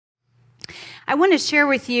I want to share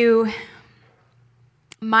with you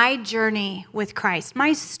my journey with Christ,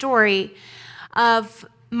 my story of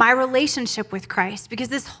my relationship with Christ, because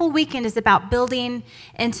this whole weekend is about building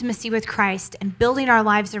intimacy with Christ and building our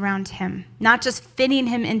lives around him, not just fitting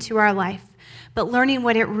him into our life, but learning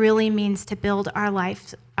what it really means to build our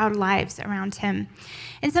lives around him.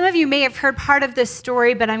 And some of you may have heard part of this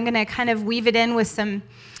story, but I'm going to kind of weave it in with some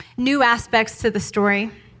new aspects to the story.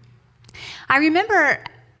 I remember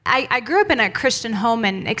I grew up in a Christian home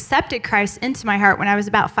and accepted Christ into my heart when I was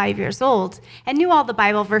about 5 years old and knew all the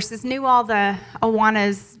Bible verses, knew all the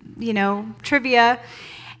Awana's, trivia,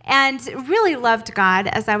 and really loved God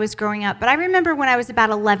as I was growing up. But I remember when I was about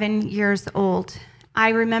 11 years old, I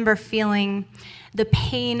remember feeling the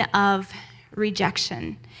pain of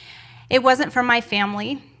rejection. It wasn't from my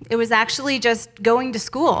family. It was actually just going to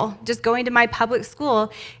school, just going to my public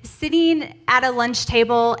school, sitting at a lunch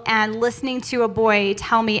table and listening to a boy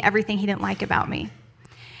tell me everything he didn't like about me.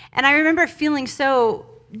 And I remember feeling so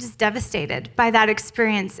just devastated by that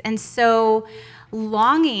experience and so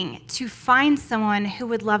longing to find someone who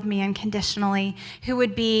would love me unconditionally, who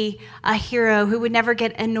would be a hero, who would never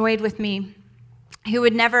get annoyed with me, who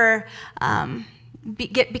would never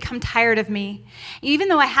become tired of me. Even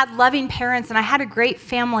though I had loving parents and I had a great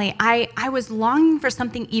family, I was longing for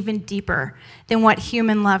something even deeper than what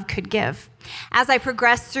human love could give. As I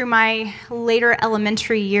progressed through my later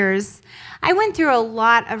elementary years, I went through a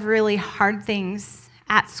lot of really hard things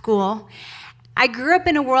at school. I grew up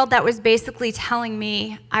in a world that was basically telling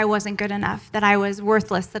me I wasn't good enough, that I was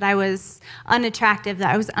worthless, that I was unattractive, that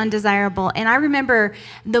I was undesirable. And I remember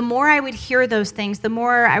the more I would hear those things, the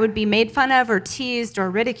more I would be made fun of or teased or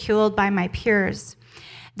ridiculed by my peers,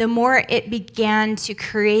 the more it began to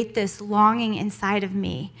create this longing inside of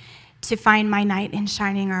me to find my knight in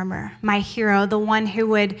shining armor, my hero, the one who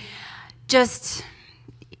would just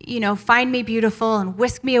find me beautiful and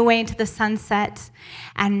whisk me away into the sunset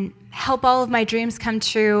and help all of my dreams come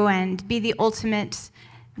true and be the ultimate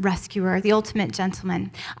rescuer, the ultimate gentleman.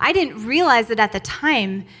 I didn't realize it at the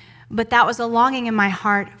time, but that was a longing in my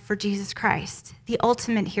heart for Jesus Christ, the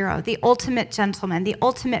ultimate hero, the ultimate gentleman, the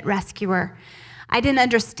ultimate rescuer. I didn't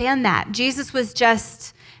understand that. Jesus was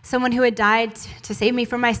just someone who had died to save me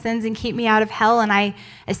from my sins and keep me out of hell, and I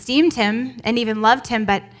esteemed him and even loved him,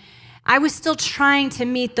 but I was still trying to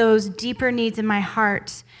meet those deeper needs in my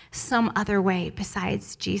heart some other way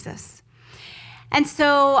besides Jesus. And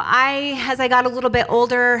so as I got a little bit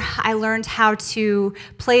older, I learned how to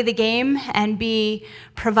play the game and be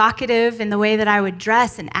provocative in the way that I would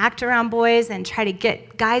dress and act around boys and try to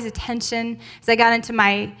get guys' attention. As I got into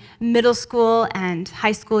my middle school and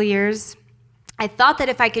high school years, I thought that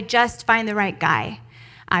if I could just find the right guy,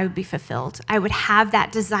 I would be fulfilled. I would have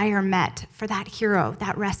that desire met for that hero,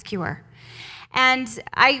 that rescuer. And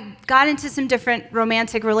I got into some different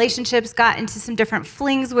romantic relationships, got into some different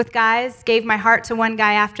flings with guys, gave my heart to one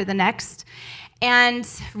guy after the next, and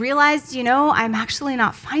realized, I'm actually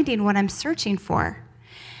not finding what I'm searching for.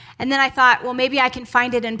 And then I thought, well, maybe I can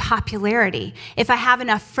find it in popularity. If I have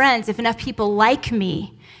enough friends, if enough people like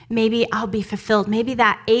me, maybe I'll be fulfilled. Maybe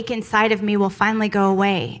that ache inside of me will finally go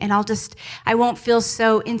away, and I won't feel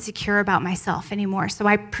so insecure about myself anymore. So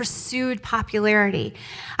I pursued popularity.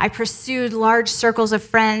 I pursued large circles of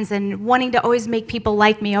friends and wanting to always make people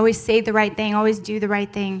like me, always say the right thing, always do the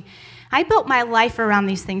right thing. I built my life around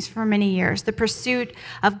these things for many years. The pursuit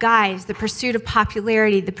of guys, the pursuit of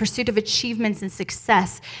popularity, the pursuit of achievements and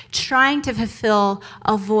success, trying to fulfill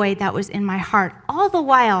a void that was in my heart, all the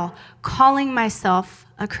while calling myself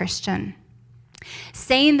a Christian.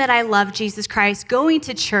 Saying that I love Jesus Christ, going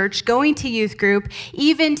to church, going to youth group,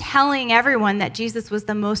 even telling everyone that Jesus was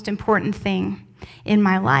the most important thing in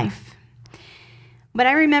my life. But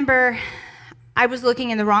I remember I was looking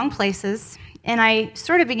in the wrong places, and I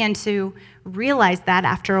sort of began to realize that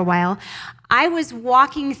after a while. I was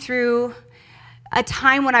walking through a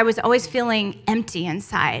time when I was always feeling empty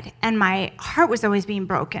inside, and my heart was always being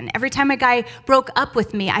broken. Every time a guy broke up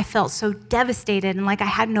with me, I felt so devastated and like I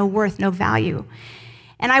had no worth, no value.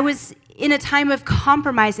 And I was in a time of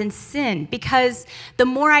compromise and sin, because the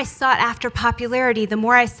more I sought after popularity, the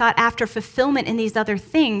more I sought after fulfillment in these other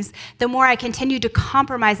things, the more I continued to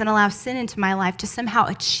compromise and allow sin into my life to somehow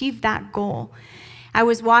achieve that goal. I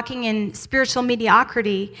was walking in spiritual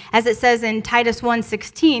mediocrity, as it says in Titus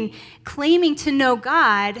 1:16, claiming to know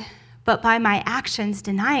God, but by my actions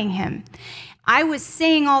denying him. I was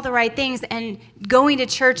saying all the right things and going to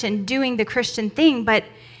church and doing the Christian thing, but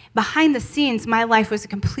behind the scenes, my life was a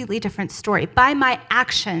completely different story. By my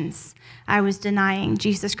actions, I was denying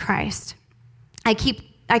Jesus Christ.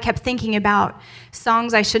 I I kept thinking about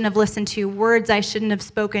songs I shouldn't have listened to, words I shouldn't have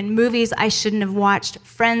spoken, movies I shouldn't have watched,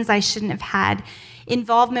 friends I shouldn't have had,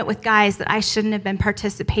 involvement with guys that I shouldn't have been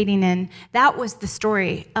participating in. That was the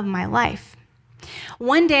story of my life.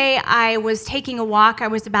 One day I was taking a walk. I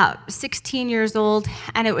was about 16 years old,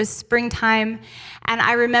 and it was springtime. And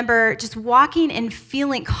I remember just walking and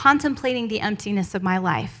contemplating the emptiness of my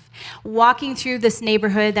life. Walking through this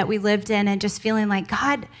neighborhood that we lived in and just feeling like,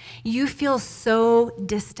 God, you feel so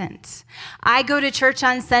distant. I go to church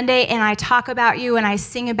on Sunday and I talk about you and I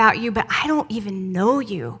sing about you, but I don't even know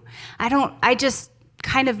you. I just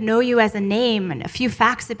kind of know you as a name and a few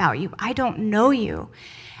facts about you. I don't know you.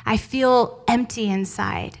 I feel empty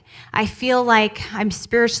inside. I feel like I'm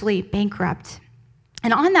spiritually bankrupt.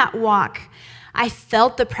 And on that walk, I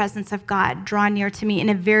felt the presence of God draw near to me in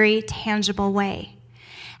a very tangible way.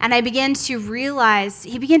 And I began to realize,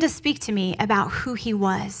 he began to speak to me about who he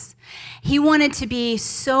was. He wanted to be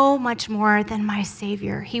so much more than my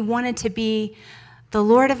Savior. He wanted to be the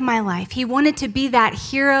Lord of my life. He wanted to be that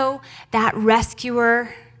hero, that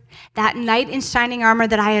rescuer, that knight in shining armor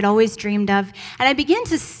that I had always dreamed of. And I began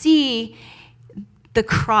to see the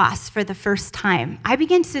cross for the first time. I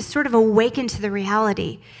began to sort of awaken to the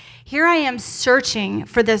reality. Here I am searching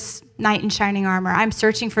for this knight in shining armor. I'm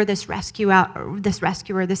searching for this rescuer,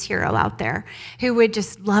 this hero out there who would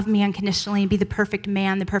just love me unconditionally and be the perfect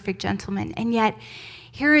man, the perfect gentleman. And yet,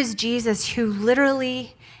 here is Jesus who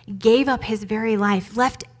literally gave up his very life,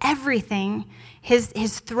 left everything,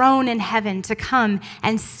 his throne in heaven, to come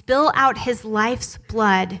and spill out his life's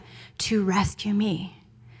blood to rescue me.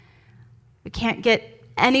 We can't get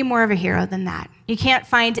any more of a hero than that. You can't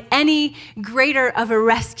find any greater of a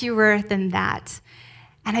rescuer than that.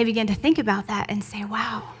 And I began to think about that and say,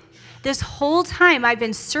 wow, this whole time I've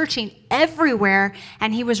been searching everywhere,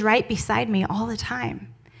 and he was right beside me all the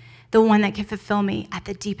time. The one that can fulfill me at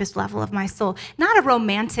the deepest level of my soul. Not a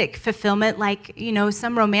romantic fulfillment like,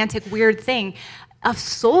 some romantic weird thing, of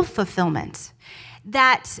soul fulfillment.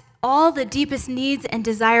 That all the deepest needs and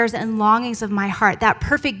desires and longings of my heart, that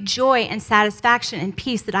perfect joy and satisfaction and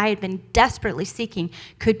peace that I had been desperately seeking,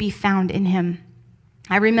 could be found in him.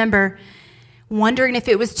 I remember wondering if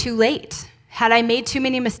it was too late. Had I made too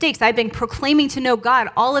many mistakes? I'd been proclaiming to know God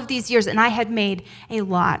all of these years, and I had made a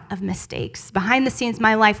lot of mistakes. Behind the scenes,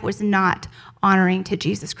 my life was not honoring to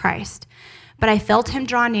Jesus Christ. But I felt him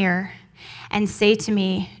draw near and say to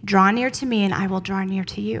me, draw near to me and I will draw near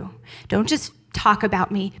to you. Don't just talk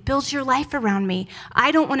about me. Build your life around me.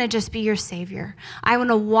 I don't want to just be your Savior. I want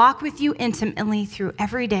to walk with you intimately through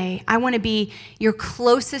every day. I want to be your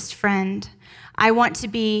closest friend. I want to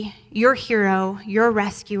be your hero, your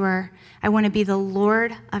rescuer. I want to be the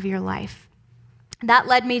Lord of your life. That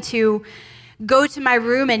led me to go to my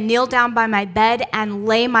room and kneel down by my bed and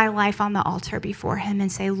lay my life on the altar before him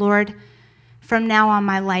and say, Lord, from now on,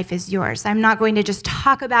 my life is yours. I'm not going to just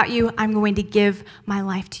talk about you. I'm going to give my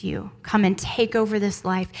life to you. Come and take over this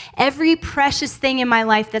life. Every precious thing in my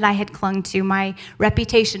life that I had clung to, my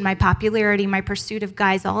reputation, my popularity, my pursuit of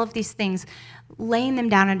guys, all of these things, laying them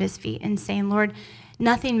down at his feet and saying, Lord,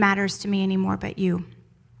 nothing matters to me anymore but you.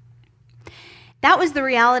 That was the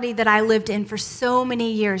reality that I lived in for so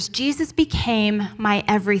many years. Jesus became my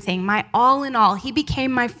everything, my all in all. He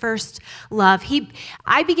became my first love.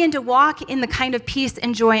 I began to walk in the kind of peace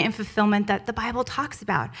and joy and fulfillment that the Bible talks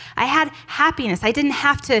about. I had happiness. I didn't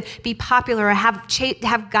have to be popular or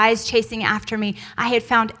have guys chasing after me. I had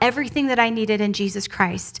found everything that I needed in Jesus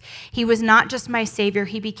Christ. He was not just my Savior.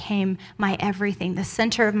 He became my everything, the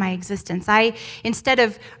center of my existence. Instead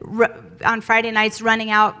of on Friday nights running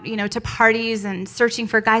out, to parties and searching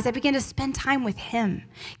for guys, I began to spend time with him,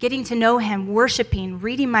 getting to know him, worshiping,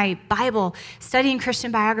 reading my Bible, studying Christian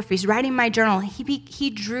biographies, writing my journal. He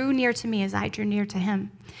drew near to me as I drew near to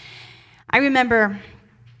him. I remember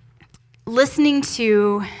listening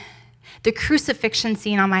to the crucifixion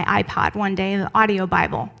scene on my iPod one day, the audio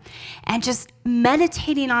Bible, and just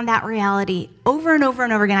meditating on that reality over and over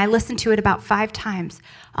and over again. I listened to it about 5 times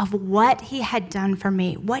of what he had done for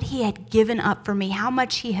me, what he had given up for me, how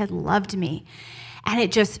much he had loved me. And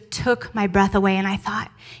it just took my breath away. And I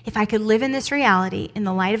thought, if I could live in this reality in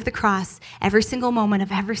the light of the cross every single moment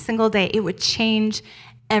of every single day, it would change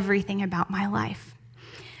everything about my life.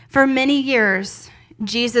 For many years,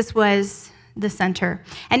 Jesus was the center.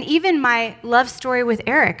 And even my love story with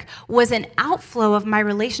Eric was an outflow of my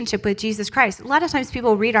relationship with Jesus Christ. A lot of times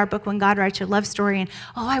people read our book, When God Writes Your Love Story, and,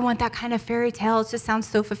 oh, I want that kind of fairy tale. It just sounds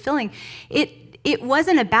so fulfilling. it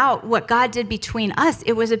wasn't about what God did between us.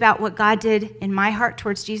 It was about what God did in my heart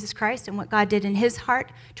towards Jesus Christ and what God did in his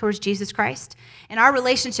heart towards Jesus Christ. And our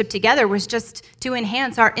relationship together was just to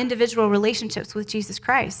enhance our individual relationships with Jesus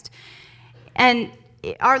Christ. And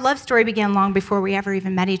our love story began long before we ever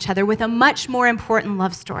even met each other with a much more important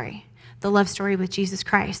love story, the love story with Jesus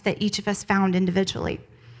Christ that each of us found individually.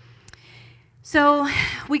 So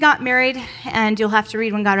we got married, and you'll have to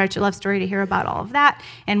read When God Writes Your Love Story to hear about all of that,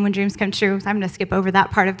 and When Dreams Come True. I'm going to skip over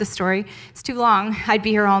that part of the story. It's too long. I'd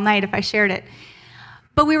be here all night if I shared it.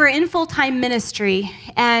 But we were in full-time ministry,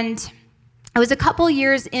 and I was a couple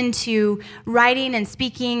years into writing and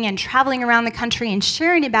speaking and traveling around the country and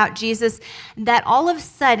sharing about Jesus that all of a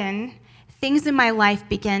sudden, things in my life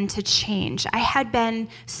began to change. I had been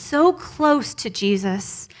so close to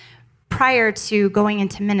Jesus prior to going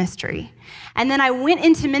into ministry. And then I went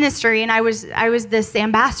into ministry, and I was this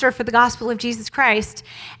ambassador for the gospel of Jesus Christ,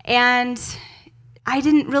 and I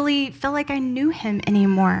didn't really feel like I knew him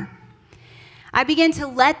anymore. I began to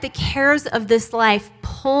let the cares of this life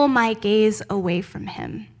pull my gaze away from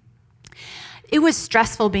him. It was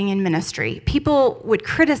stressful being in ministry. People would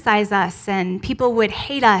criticize us, and people would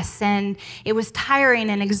hate us, and it was tiring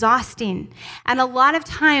and exhausting. And a lot of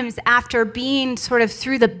times after being sort of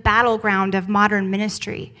through the battleground of modern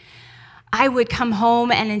ministry, I would come home,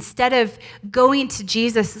 and instead of going to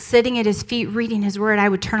Jesus, sitting at his feet, reading his word, I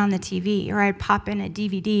would turn on the TV, or I'd pop in a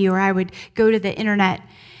DVD, or I would go to the internet.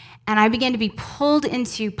 And I began to be pulled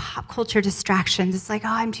into pop culture distractions. It's like, oh,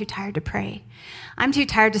 I'm too tired to pray. I'm too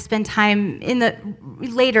tired to spend time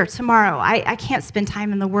later tomorrow. I can't spend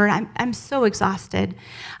time in the Word. I'm so exhausted.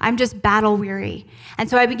 I'm just battle weary. And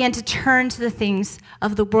so I began to turn to the things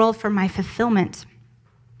of the world for my fulfillment.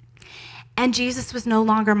 And Jesus was no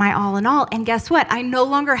longer my all in all. And guess what? I no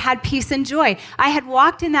longer had peace and joy. I had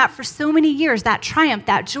walked in that for so many years, that triumph,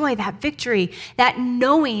 that joy, that victory, that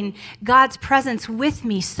knowing God's presence with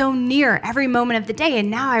me so near every moment of the day. And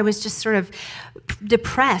now I was just sort of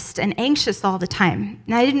depressed and anxious all the time.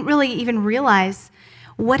 And I didn't really even realize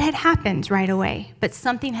what had happened right away, but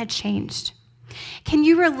something had changed. Can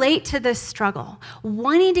you relate to this struggle?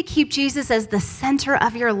 Wanting to keep Jesus as the center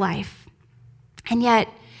of your life, and yet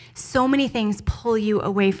so many things pull you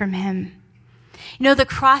away from him. You know, the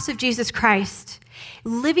cross of Jesus Christ,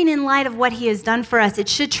 living in light of what he has done for us, it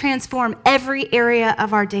should transform every area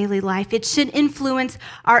of our daily life. It should influence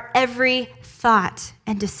our every thought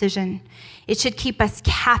and decision. It should keep us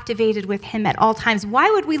captivated with him at all times.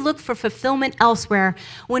 Why would we look for fulfillment elsewhere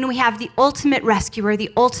when we have the ultimate rescuer,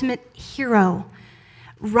 the ultimate hero,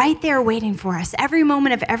 right there waiting for us every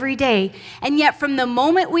moment of every day? And yet from the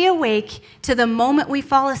moment we awake to the moment we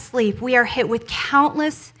fall asleep, we are hit with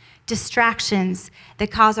countless distractions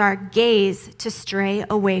that cause our gaze to stray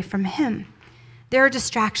away from him. There are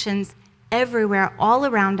distractions everywhere, all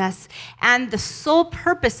around us, and the sole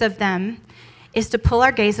purpose of them is to pull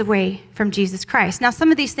our gaze away from Jesus Christ. Now, some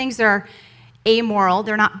of these things are amoral.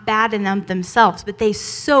 They're not bad in them themselves, but they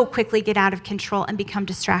so quickly get out of control and become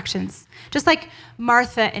distractions. Just like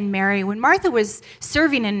Martha and Mary. When Martha was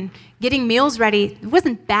serving and getting meals ready, it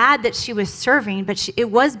wasn't bad that she was serving, but it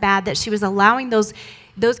was bad that she was allowing those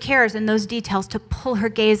cares and those details to pull her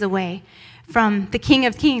gaze away from the King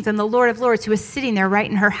of Kings and the Lord of Lords, who was sitting there right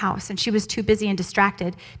in her house, and she was too busy and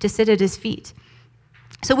distracted to sit at his feet.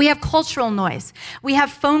 So we have cultural noise, we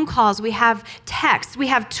have phone calls, we have texts, we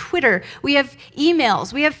have Twitter, we have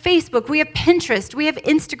emails, we have Facebook, we have Pinterest, we have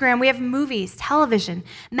Instagram, we have movies, television,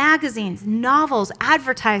 magazines, novels,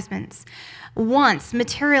 advertisements, wants,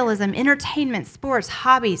 materialism, entertainment, sports,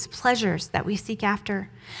 hobbies, pleasures that we seek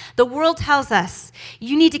after. The world tells us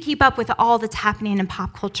you need to keep up with all that's happening in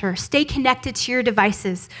pop culture. Stay connected to your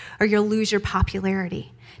devices or you'll lose your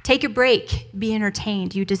popularity. Take a break, be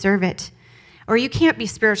entertained, you deserve it. Or you can't be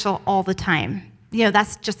spiritual all the time. You know,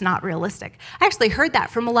 that's just not realistic. I actually heard that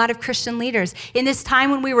from a lot of Christian leaders. In this time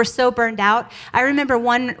when we were so burned out, I remember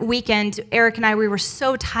one weekend, Eric and I, we were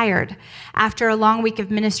so tired after a long week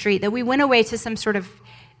of ministry that we went away to some sort of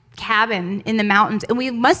cabin in the mountains, and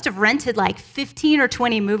we must have rented like 15 or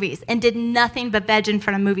 20 movies and did nothing but veg in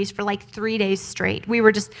front of movies for like 3 days straight. We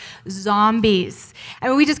were just zombies.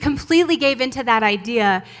 And we just completely gave into that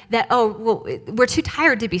idea that, oh, well, we're too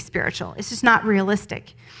tired to be spiritual. It's just not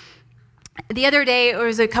realistic. The other day, it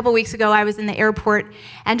was a couple weeks ago, I was in the airport,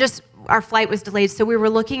 and just our flight was delayed, so we were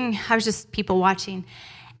looking, I was just people watching.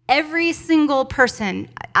 Every single person,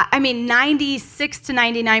 I mean 96 to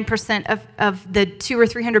 99% of the 200 or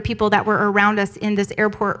 300 people that were around us in this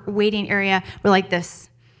airport waiting area were like this,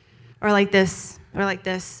 or like this, or like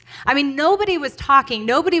this. I mean, nobody was talking,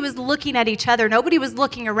 nobody was looking at each other, nobody was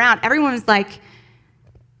looking around. Everyone was like,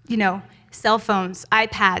 you know, cell phones,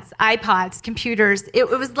 iPads, iPods, computers. It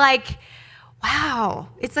was like, wow,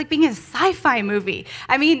 it's like being in a sci-fi movie.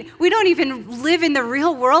 I mean, we don't even live in the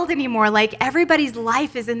real world anymore. Like, everybody's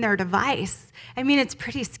life is in their device. I mean, it's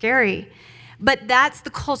pretty scary. But that's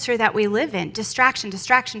the culture that we live in. Distraction,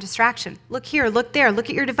 distraction, distraction. Look here, look there, look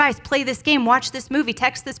at your device, play this game, watch this movie,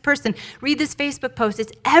 text this person, read this Facebook post.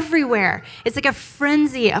 It's everywhere. It's like a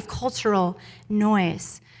frenzy of cultural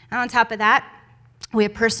noise. And on top of that, we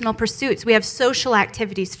have personal pursuits. We have social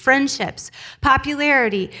activities, friendships,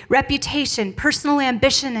 popularity, reputation, personal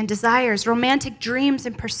ambition and desires, romantic dreams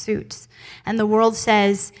and pursuits. And the world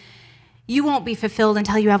says, you won't be fulfilled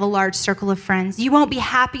until you have a large circle of friends. You won't be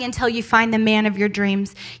happy until you find the man of your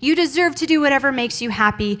dreams. You deserve to do whatever makes you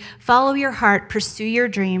happy. Follow your heart, pursue your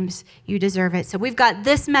dreams. You deserve it. So we've got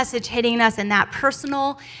this message hitting us, and that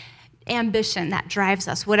personal ambition that drives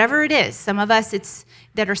us, whatever it is. Some of us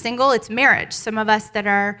that are single, it's marriage. Some of us that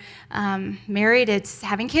are married, it's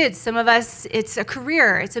having kids. Some of us, it's a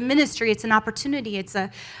career, it's a ministry, it's an opportunity, it's a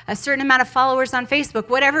certain amount of followers on Facebook.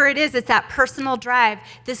 Whatever it is, it's that personal drive.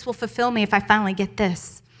 This will fulfill me if I finally get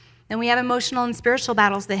this. Then we have emotional and spiritual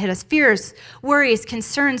battles that hit us. Fears, worries,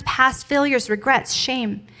 concerns, past failures, regrets,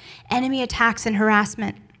 shame, enemy attacks, and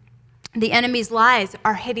harassment. The enemy's lies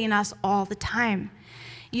are hitting us all the time.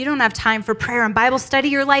 You don't have time for prayer and Bible study.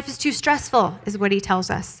 Your life is too stressful, is what he tells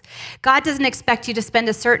us. God doesn't expect you to spend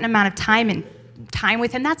a certain amount of time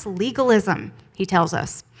with him. That's legalism, he tells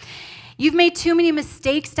us. You've made too many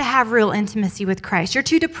mistakes to have real intimacy with Christ. You're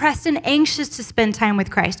too depressed and anxious to spend time with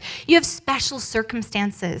Christ. You have special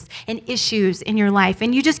circumstances and issues in your life,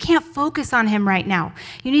 and you just can't focus on him right now.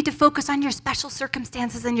 You need to focus on your special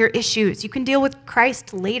circumstances and your issues. You can deal with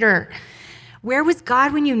Christ later. Where was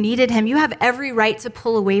God when you needed him? You have every right to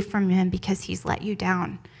pull away from him because he's let you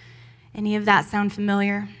down. Any of that sound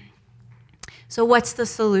familiar? So what's the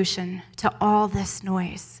solution to all this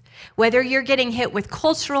noise? Whether you're getting hit with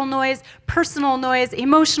cultural noise, personal noise,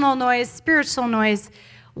 emotional noise, spiritual noise,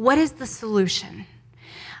 what is the solution?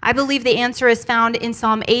 I believe the answer is found in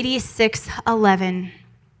Psalm 86:11.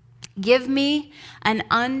 Give me an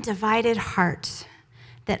undivided heart,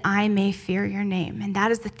 that I may fear your name. And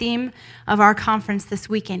that is the theme of our conference this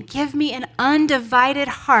weekend. Give me an undivided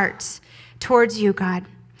heart towards you, God.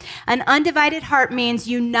 An undivided heart means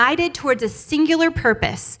united towards a singular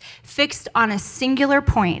purpose, fixed on a singular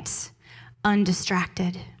point,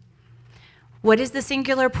 undistracted. What is the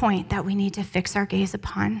singular point that we need to fix our gaze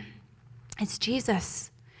upon? It's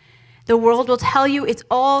Jesus. The world will tell you it's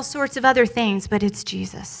all sorts of other things, but it's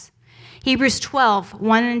Jesus. Hebrews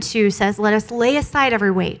 12:1-2 says, let us lay aside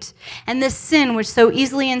every weight and the sin which so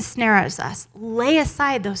easily ensnares us. Lay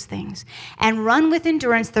aside those things and run with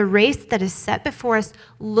endurance the race that is set before us,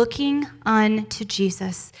 looking unto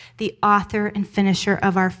Jesus, the author and finisher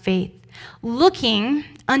of our faith. Looking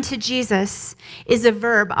unto Jesus is a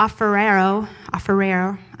verb, apherero.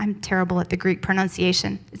 I'm terrible at the Greek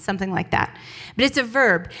pronunciation. It's something like that. But it's a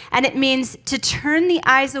verb, and it means to turn the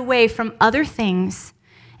eyes away from other things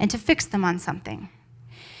and to fix them on something.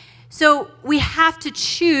 So we have to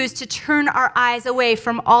choose to turn our eyes away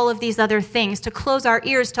from all of these other things, to close our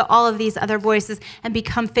ears to all of these other voices and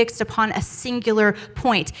become fixed upon a singular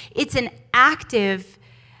point. It's an active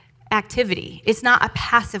activity. It's not a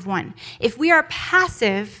passive one. If we are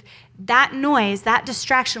passive, that noise, that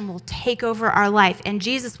distraction will take over our life, and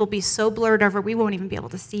Jesus will be so blurred over, we won't even be able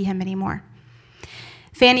to see him anymore.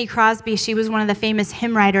 Fanny Crosby, she was one of the famous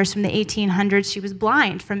hymn writers from the 1800s. She was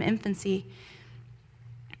blind from infancy.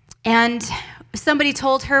 And somebody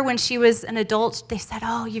told her when she was an adult, they said,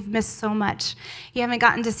 oh, you've missed so much. You haven't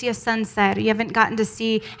gotten to see a sunset. You haven't gotten to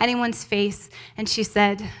see anyone's face. And she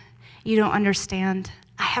said, you don't understand.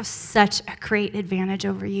 I have such a great advantage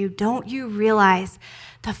over you. Don't you realize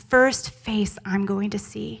the first face I'm going to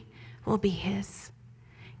see will be his?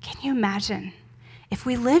 Can you imagine? If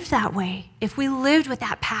we lived that way, if we lived with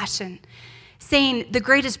that passion, saying the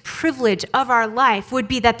greatest privilege of our life would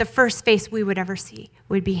be that the first face we would ever see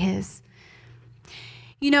would be his.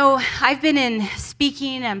 You know, I've been in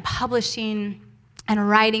speaking and publishing and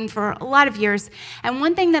writing for a lot of years, and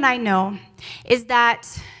one thing that I know is that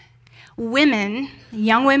women,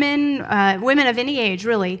 young women, women of any age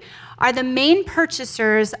really, are the main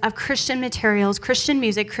purchasers of Christian materials, Christian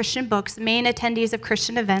music, Christian books, main attendees of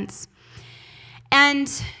Christian events.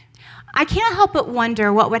 And I can't help but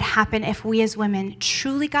wonder what would happen if we as women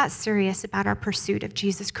truly got serious about our pursuit of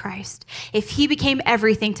Jesus Christ. If he became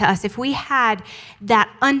everything to us, if we had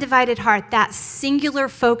that undivided heart, that singular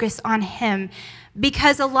focus on him.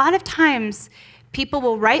 Because a lot of times People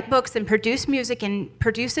will write books and produce music and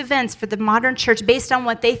produce events for the modern church based on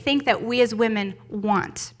what they think that we as women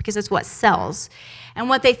want, because it's what sells. And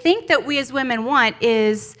what they think that we as women want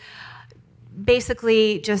is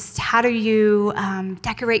basically just how do you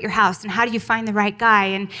decorate your house, and how do you find the right guy,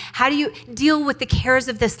 and how do you deal with the cares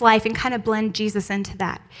of this life and kind of blend Jesus into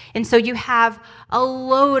that. And so you have a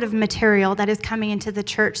load of material that is coming into the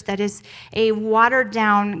church that is a watered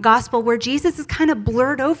down gospel where Jesus is kind of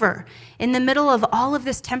blurred over in the middle of all of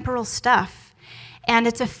this temporal stuff. And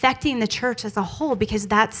it's affecting the church as a whole, because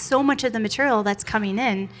that's so much of the material that's coming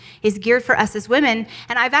in is geared for us as women.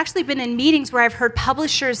 And I've actually been in meetings where I've heard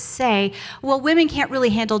publishers say, well, women can't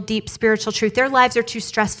really handle deep spiritual truth. Their lives are too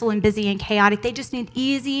stressful and busy and chaotic. They just need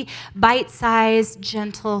easy, bite-sized,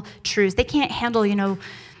 gentle truths. They can't handle,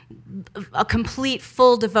 a complete,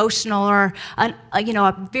 full devotional or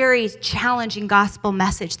a very challenging gospel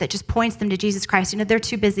message that just points them to Jesus Christ. They're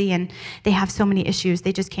too busy and they have so many issues.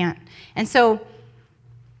 They just can't. And so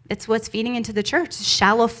it's what's feeding into the church,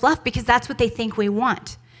 shallow fluff, because that's what they think we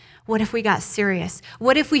want. What if we got serious?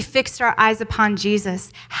 What if we fixed our eyes upon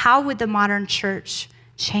Jesus? How would the modern church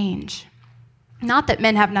change? Not that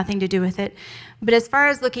men have nothing to do with it, but as far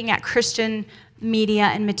as looking at Christian media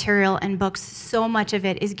and material and books, so much of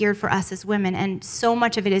it is geared for us as women, and so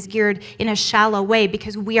much of it is geared in a shallow way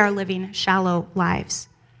because we are living shallow lives.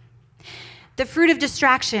 The fruit of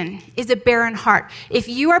distraction is a barren heart. If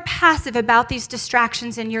you are passive about these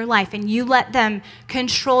distractions in your life and you let them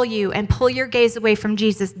control you and pull your gaze away from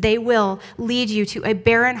Jesus, they will lead you to a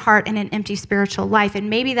barren heart and an empty spiritual life. And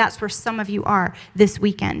maybe that's where some of you are this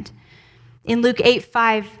weekend. In Luke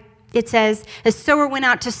 8:5, it says, "The sower went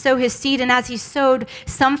out to sow his seed, and as he sowed,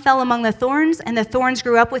 some fell among the thorns, and the thorns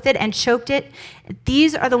grew up with it and choked it.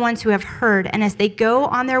 These are the ones who have heard, and as they go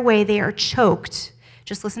on their way, they are choked."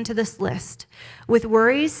 Just listen to this list: with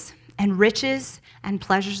worries and riches and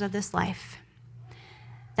pleasures of this life.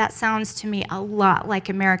 That sounds to me a lot like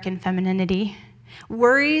American femininity.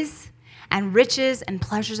 Worries and riches and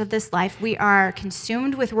pleasures of this life. We are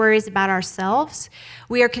consumed with worries about ourselves.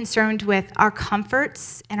 We are concerned with our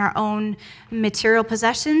comforts and our own material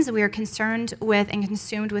possessions. We are concerned with and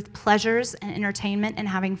consumed with pleasures and entertainment and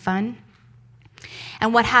having fun.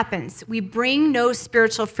 And what happens? We bring no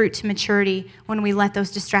spiritual fruit to maturity when we let those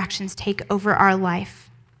distractions take over our life.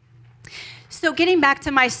 So getting back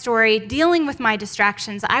to my story, dealing with my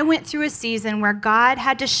distractions, I went through a season where God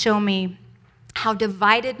had to show me how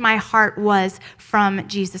divided my heart was from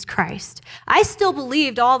Jesus Christ. I still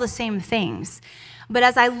believed all the same things. But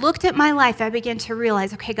as I looked at my life, I began to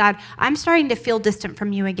realize, okay, God, I'm starting to feel distant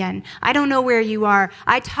from you again. I don't know where you are.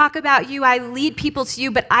 I talk about you. I lead people to you,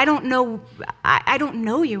 but I don't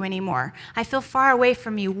know you anymore. I feel far away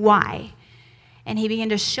from you. Why? And he began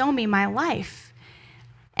to show me my life.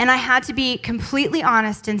 And I had to be completely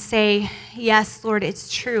honest and say, yes, Lord, it's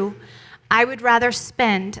true. I would rather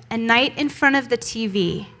spend a night in front of the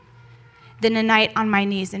TV than a night on my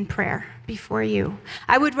knees in prayer before you.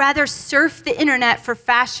 I would rather surf the internet for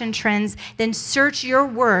fashion trends than search your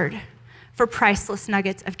word for priceless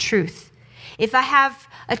nuggets of truth. If I have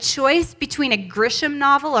a choice between a Grisham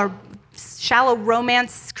novel or shallow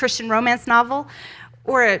romance, Christian romance novel,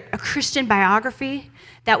 or a Christian biography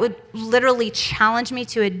that would literally challenge me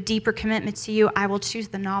to a deeper commitment to you, I will choose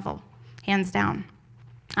the novel, hands down.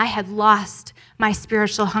 I had lost my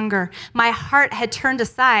spiritual hunger. My heart had turned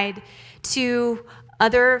aside to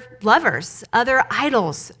other lovers, other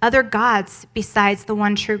idols, other gods besides the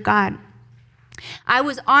one true God. I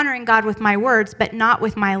was honoring God with my words, but not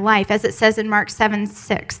with my life. As it says in Mark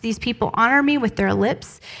 7:6, these people honor me with their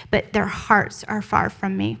lips, but their hearts are far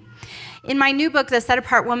from me. In my new book, The Set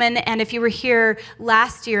Apart Woman, and if you were here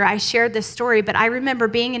last year, I shared this story, but I remember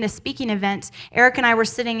being in a speaking event. Eric and I were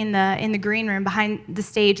sitting in the green room behind the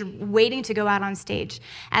stage, waiting to go out on stage.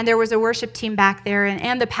 And there was a worship team back there,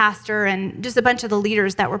 and the pastor, and just a bunch of the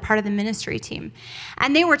leaders that were part of the ministry team.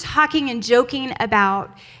 And they were talking and joking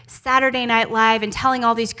about Saturday Night Live and telling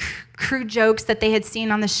all these crude jokes that they had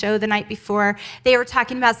seen on the show the night before. They were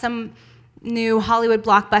talking about some new Hollywood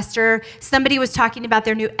blockbuster. Somebody was talking about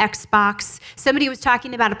their new Xbox. Somebody was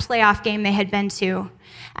talking about a playoff game they had been to.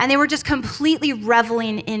 And they were just completely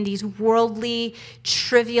reveling in these worldly,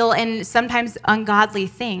 trivial, and sometimes ungodly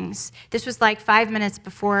things. This was like 5 minutes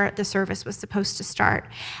before the service was supposed to start.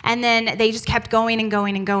 And then they just kept going and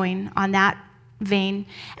going and going on that vein.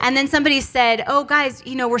 And then somebody said, oh, guys,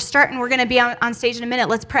 we're starting. We're going to be on stage in a minute.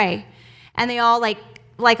 Let's pray. And they all like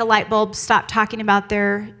a light bulb, stopped talking about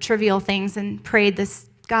their trivial things and prayed this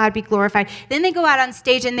God be glorified. Then they go out on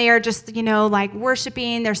stage and they are just, like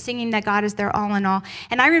worshiping, they're singing that God is their all in all.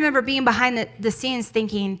 And I remember being behind the scenes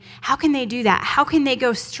thinking, how can they do that? How can they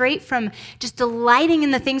go straight from just delighting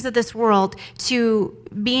in the things of this world to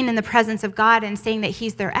being in the presence of God and saying that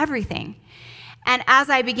he's their everything? And as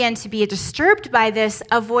I began to be disturbed by this,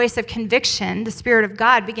 a voice of conviction, the Spirit of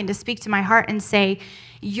God began to speak to my heart and say,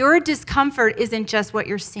 your discomfort isn't just what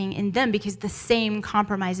you're seeing in them, because the same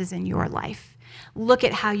compromises in your life. Look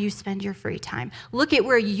at how you spend your free time. Look at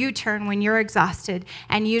where you turn when you're exhausted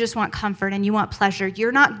and you just want comfort and you want pleasure.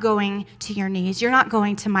 You're not going to your knees. You're not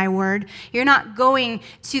going to my word. You're not going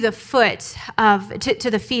to the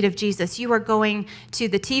to the feet of Jesus. You are going to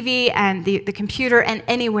the TV and the computer and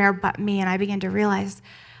anywhere but me. And I began to realize,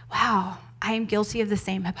 wow, I am guilty of the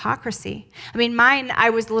same hypocrisy. I mean, I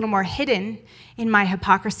was a little more hidden in my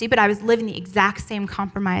hypocrisy, but I was living the exact same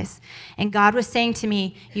compromise. And God was saying to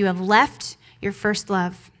me, you have left your first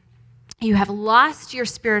love. You have lost your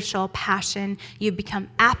spiritual passion. You've become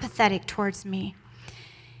apathetic towards me.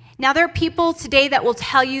 Now, there are people today that will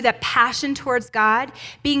tell you that passion towards God,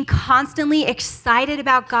 being constantly excited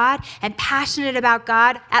about God and passionate about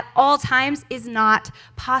God at all times, is not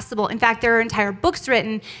possible. In fact, there are entire books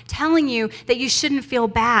written telling you that you shouldn't feel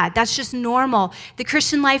bad. That's just normal. The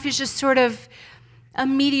Christian life is just sort of a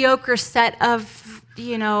mediocre set of,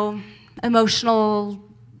 emotional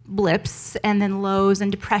blips and then lows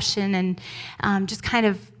and depression and just kind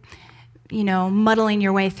of, muddling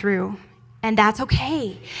your way through. And that's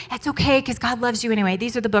okay. That's okay, because God loves you anyway.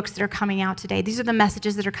 These are the books that are coming out today. These are the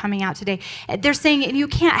messages that are coming out today. They're saying you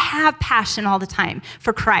can't have passion all the time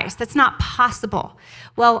for Christ. That's not possible.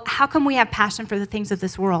 Well, how come we have passion for the things of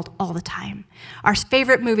this world all the time? Our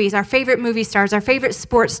favorite movies, our favorite movie stars, our favorite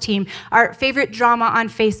sports team, our favorite drama on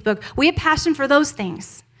Facebook. We have passion for those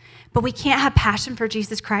things. But we can't have passion for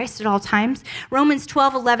Jesus Christ at all times. Romans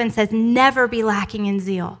 12:11 says, never be lacking in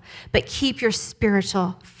zeal, but keep your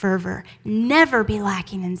spiritual fervor. Never be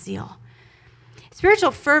lacking in zeal.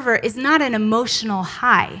 Spiritual fervor is not an emotional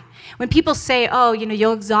high. When people say,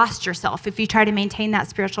 you'll exhaust yourself if you try to maintain that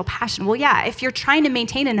spiritual passion. Well, yeah, if you're trying to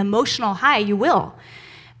maintain an emotional high, you will.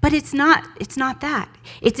 But it's not that.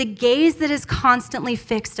 It's a gaze that is constantly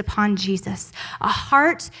fixed upon Jesus, a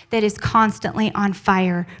heart that is constantly on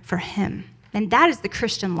fire for him. And that is the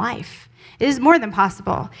Christian life. It is more than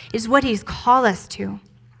possible. It is what he's called us to.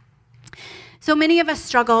 So many of us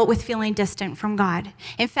struggle with feeling distant from God.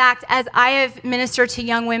 In fact, as I have ministered to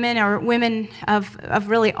young women or women of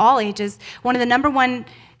really all ages, one of the number one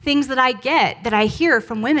things that I hear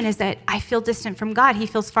from women is that I feel distant from God. He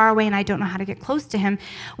feels far away and I don't know how to get close to him.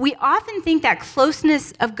 We often think that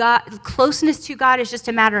closeness to God is just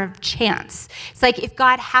a matter of chance. It's like if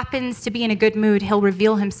God happens to be in a good mood, he'll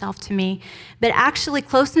reveal himself to me. But actually,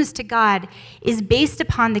 closeness to God is based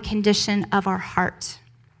upon the condition of our heart.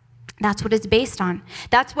 That's what it's based on.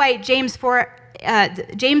 That's why James says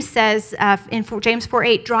in James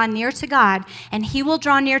 4:8, draw near to God, and he will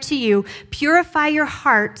draw near to you. Purify your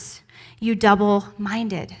hearts, you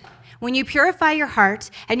double-minded. When you purify your heart,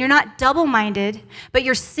 and you're not double-minded, but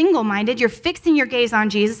you're single-minded, you're fixing your gaze on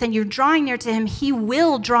Jesus, and you're drawing near to him, he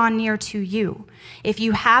will draw near to you. If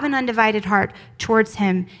you have an undivided heart towards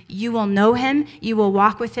him, you will know him, you will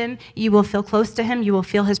walk with him, you will feel close to him, you will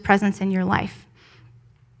feel his presence in your life.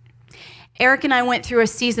 Eric and I went through a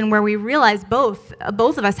season where we realized both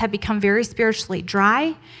of us had become very spiritually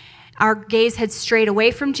dry. Our gaze had strayed away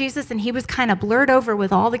from Jesus, and he was kind of blurred over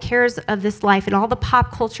with all the cares of this life and all the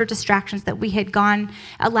pop culture distractions that we had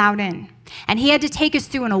allowed in. And he had to take us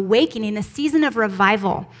through an awakening, a season of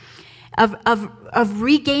revival, of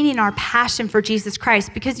regaining our passion for Jesus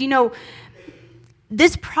Christ. Because,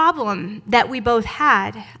 this problem that we both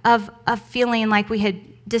had of feeling like we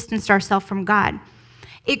had distanced ourselves from God,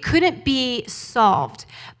 it couldn't be solved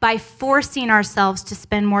by forcing ourselves to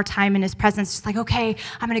spend more time in his presence. Just like, okay,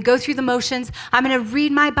 I'm going to go through the motions. I'm going to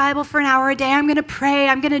read my Bible for an hour a day. I'm going to pray.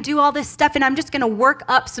 I'm going to do all this stuff, and I'm just going to work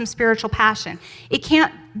up some spiritual passion. It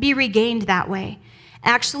can't be regained that way.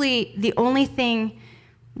 Actually, the only thing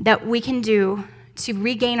that we can do to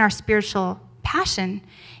regain our spiritual passion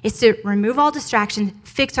is to remove all distractions,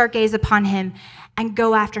 fix our gaze upon him, and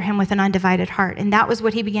go after him with an undivided heart. And that was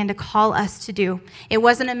what he began to call us to do. It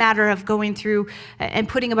wasn't a matter of going through and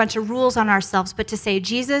putting a bunch of rules on ourselves, but to say,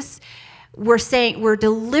 Jesus, we're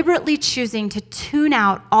deliberately choosing to tune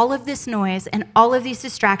out all of this noise and all of these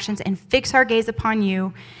distractions and fix our gaze upon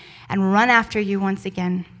you and run after you once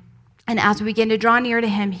again. And as we began to draw near to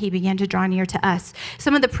him, he began to draw near to us.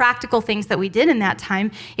 Some of the practical things that we did in that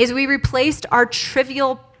time is we replaced our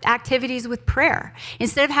trivial activities with prayer.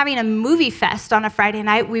 Instead of having a movie fest on a Friday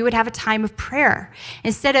night, we would have a time of prayer.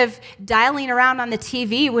 Instead of dialing around on the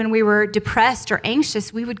TV when we were depressed or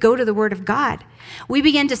anxious, we would go to the Word of God. We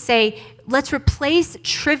began to say, let's replace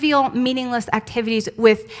trivial, meaningless activities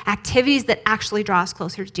with activities that actually draw us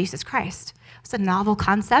closer to Jesus Christ. It's a novel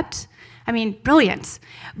concept. I mean, brilliant.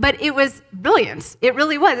 But it was brilliant. It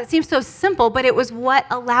really was. It seems so simple, but it was what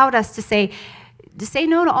allowed us to say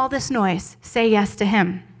no to all this noise. Say yes to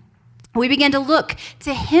him. We began to look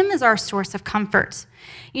to him as our source of comfort.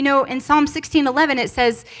 You know, in Psalm 16:11, it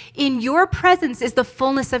says, in your presence is the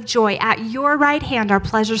fullness of joy. At your right hand are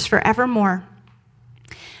pleasures forevermore.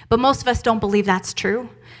 But most of us don't believe that's true.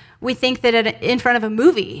 We think that in front of a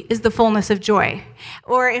movie is the fullness of joy,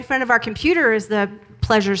 or in front of our computer is the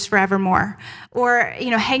pleasures forevermore, or, you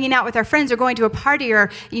know, hanging out with our friends or going to a party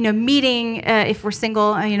or, you know, meeting, if we're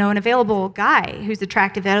single, you know, an available guy who's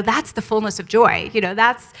attractive, that's the fullness of joy. You know,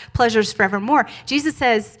 that's pleasures forevermore. Jesus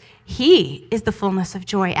says he is the fullness of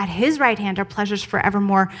joy. At his right hand are pleasures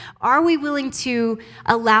forevermore. Are we willing to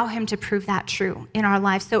allow him to prove that true in our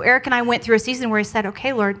lives? So Eric and I went through a season where he said,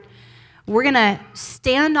 okay, Lord, we're going to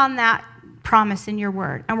stand on that promise in your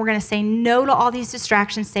word, and we're going to say no to all these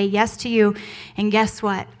distractions, say yes to you, and guess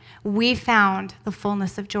what? We found the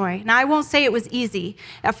fullness of joy. Now, I won't say it was easy.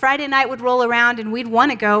 A Friday night would roll around, and we'd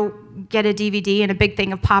want to go get a DVD and a big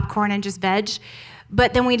thing of popcorn and just veg,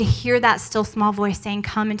 but then we'd hear that still small voice saying,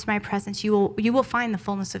 come into my presence, you will find the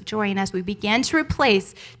fullness of joy. And as we began to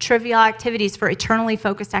replace trivial activities for eternally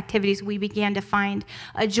focused activities, we began to find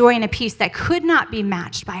a joy and a peace that could not be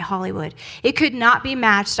matched by Hollywood. It could not be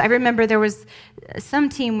matched. I remember there was some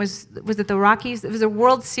team, was it the Rockies? It was a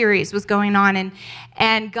World Series was going on,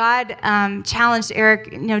 and God challenged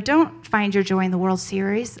Eric, don't find your joy in the World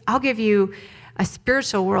Series. I'll give you a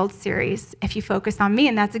spiritual World Series if you focus on me.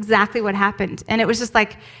 And that's exactly what happened. And it was just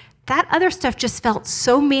like, that other stuff just felt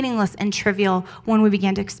so meaningless and trivial when we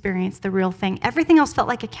began to experience the real thing. Everything else felt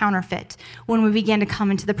like a counterfeit when we began to come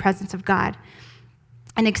into the presence of God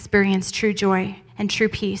and experience true joy and true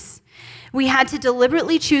peace. We had to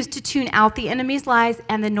deliberately choose to tune out the enemy's lies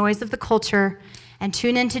and the noise of the culture and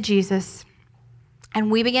tune into Jesus. And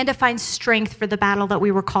we began to find strength for the battle that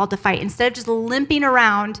we were called to fight. Instead of just limping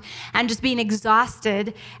around and just being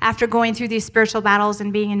exhausted after going through these spiritual battles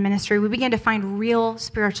and being in ministry, we began to find real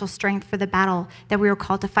spiritual strength for the battle that we were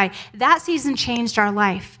called to fight. That season changed our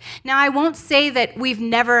life. Now, I won't say that we've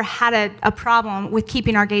never had a problem with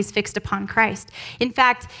keeping our gaze fixed upon Christ. In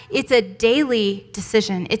fact, it's a daily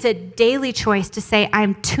decision. It's a daily choice to say,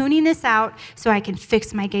 I'm tuning this out so I can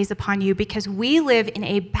fix my gaze upon you, because we live in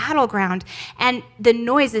a battleground, and the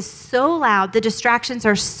noise is so loud, the distractions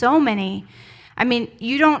are so many. I mean,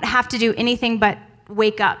 you don't have to do anything but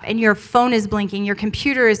wake up and your phone is blinking, your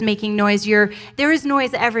computer is making noise, there is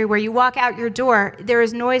noise everywhere. You walk out your door, there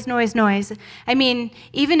is noise, noise, noise. I mean,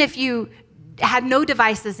 even if you had no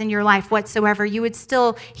devices in your life whatsoever, you would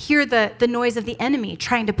still hear the noise of the enemy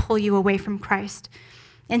trying to pull you away from Christ.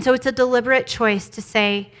 And so it's a deliberate choice to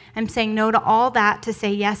say, I'm saying no to all that, to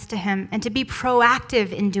say yes to him, and to be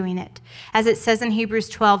proactive in doing it. As it says in Hebrews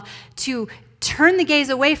 12, to turn the gaze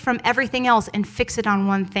away from everything else and fix it on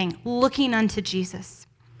one thing, looking unto Jesus.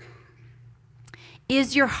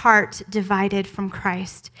 Is your heart divided from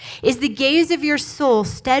Christ? Is the gaze of your soul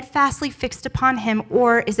steadfastly fixed upon him,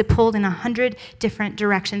 or is it pulled in 100 different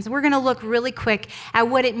directions? We're going to look really quick at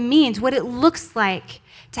what it means, what it looks like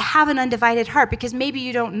to have an undivided heart, because maybe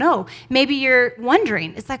you don't know. Maybe you're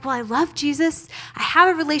wondering. It's like, well, I love Jesus. I have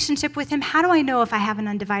a relationship with him. How do I know if I have an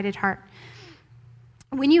undivided heart?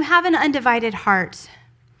 When you have an undivided heart,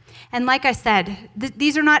 and like I said,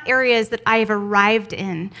 these are not areas that I have arrived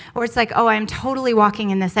in, or it's like, oh, I'm totally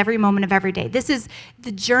walking in this every moment of every day. This is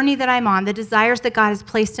the journey that I'm on, the desires that God has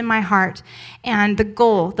placed in my heart, and the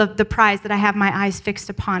goal, the prize that I have my eyes fixed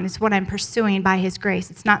upon is what I'm pursuing by his grace.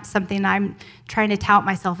 It's not something I'm trying to tout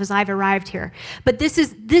myself as I've arrived here. But this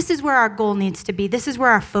is where our goal needs to be. This is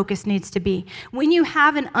where our focus needs to be. When you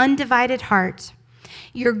have an undivided heart,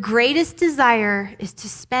 your greatest desire is to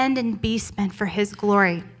spend and be spent for his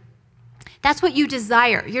glory. That's what you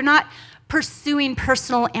desire. You're not pursuing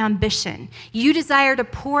personal ambition. You desire to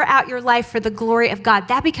pour out your life for the glory of God.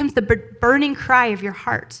 That becomes the burning cry of your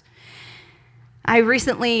heart. I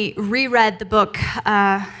recently reread the book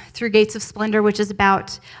Through Gates of Splendor, which is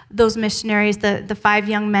about those missionaries, the 5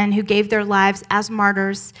 young men who gave their lives as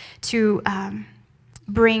martyrs to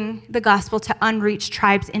bring the gospel to unreached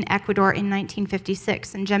tribes in Ecuador in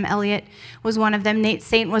 1956. And Jim Elliot was one of them. Nate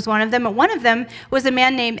Saint was one of them. But one of them was a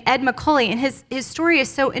man named Ed McCauley. And his story is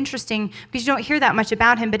so interesting because you don't hear that much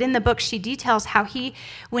about him. But in the book, she details how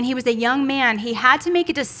when he was a young man, he had to make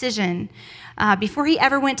a decision before he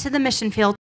ever went to the mission field